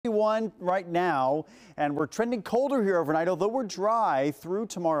21 right now, and we're trending colder here overnight, although we're dry through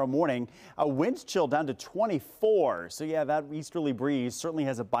tomorrow morning. A wind chill down to 24. So yeah, that easterly breeze certainly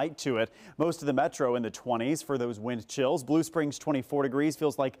has a bite to it. Most of the metro in the 20s for those wind chills. Blue Springs 24 degrees,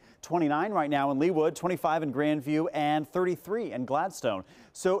 feels like 29 right now in Leawood, 25 in Grandview, and 33 in Gladstone.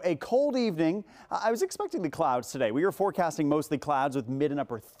 So a cold evening. I was expecting the clouds today. We were forecasting mostly clouds with mid and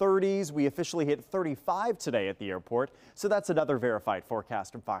upper 30s. We officially hit 35 today at the airport. So that's another verified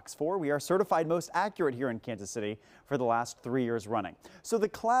forecast from Fox 4. We are certified most accurate here in Kansas City for the last 3 years running. So the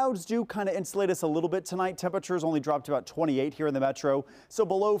clouds do kind of insulate us a little bit tonight. Temperatures only dropped to about 28 here in the metro. So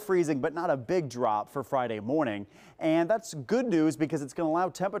below freezing, but not a big drop for Friday morning. And that's good news because it's going to allow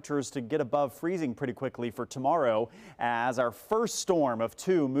temperatures to get above freezing pretty quickly for tomorrow as our first storm of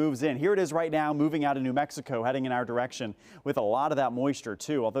two moves in. Here it is right now, moving out of New Mexico, heading in our direction with a lot of that moisture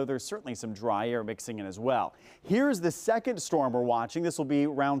too, although there's certainly some dry air mixing in as well. Here's the second storm we're watching. This will be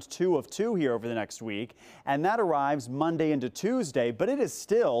round 2 of 2 here over the next week, and that arrives Monday into Tuesday, but it is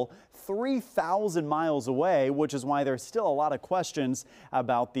still 3,000 miles away, which is why there's still a lot of questions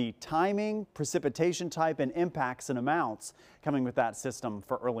about the timing, precipitation type, and impacts and amounts coming with that system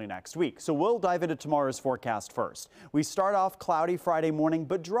for early next week. So we'll dive into tomorrow's forecast first. We start off cloudy Friday morning,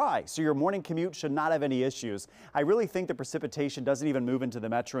 but dry, so your morning commute should not have any issues. I really think the precipitation doesn't even move into the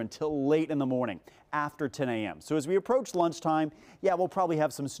metro until late in the morning, after 10 a.m. So as we approach lunchtime, yeah, we'll probably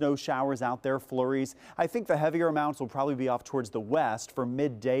have some snow showers out there, flurries. I think the heavier amounts will probably be off towards the west for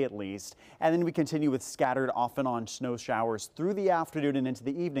midday at least. And then we continue with scattered off and on snow showers through the afternoon and into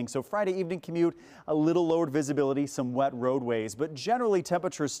the evening. So Friday evening commute, a little lowered visibility, some wet roadways, but generally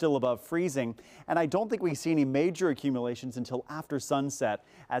temperatures still above freezing. And I don't think we see any major accumulations until after sunset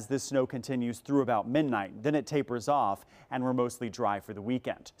as this snow continues through about midnight. Then it tapers off and we're mostly dry for the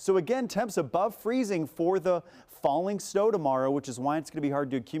weekend. So again, temps above freezing for the falling snow tomorrow, which is why it's going to be hard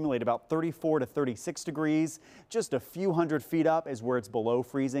to accumulate. About 34 to 36 degrees. Just a few hundred feet up is where it's below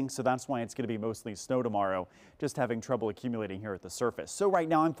freezing. So that's why it's going to be mostly snow tomorrow, just having trouble accumulating here at the surface. So right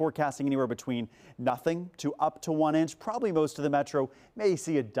now I'm forecasting anywhere between nothing to up to 1 inch. Probably most of the metro may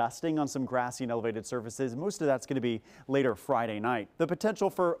see a dusting on some grassy and elevated surfaces. Most of that's going to be later Friday night. The potential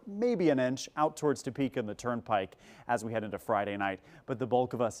for maybe an inch out towards Topeka and the Turnpike as we head into Friday night, but the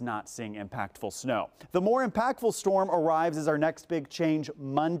bulk of us not seeing impactful snow. The more impactful storm arrives as our next big change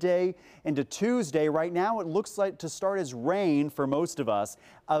Monday into Tuesday. Right now it looks like to start as rain for most of us.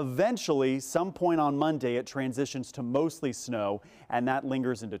 Eventually, some point on Monday, it transitions to mostly snow, and that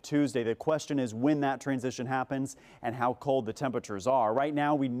lingers into Tuesday. The question is when that transition happens and how cold the temperatures are. Right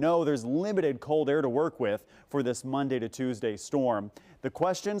now, we know there's limited cold air to work with for this Monday to Tuesday storm. The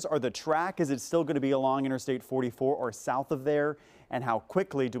questions are the track. Is it still going to be along Interstate 44 or south of there? And how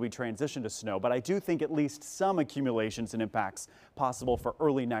quickly do we transition to snow? But I do think at least some accumulations and impacts possible for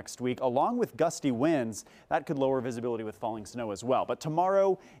early next week, along with gusty winds that could lower visibility with falling snow as well. But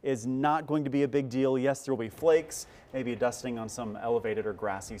tomorrow is not going to be a big deal. Yes, there will be flakes, maybe a dusting on some elevated or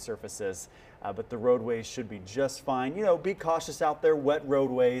grassy surfaces, but the roadways should be just fine. You know, be cautious out there, wet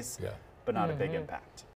roadways, but not a big impact.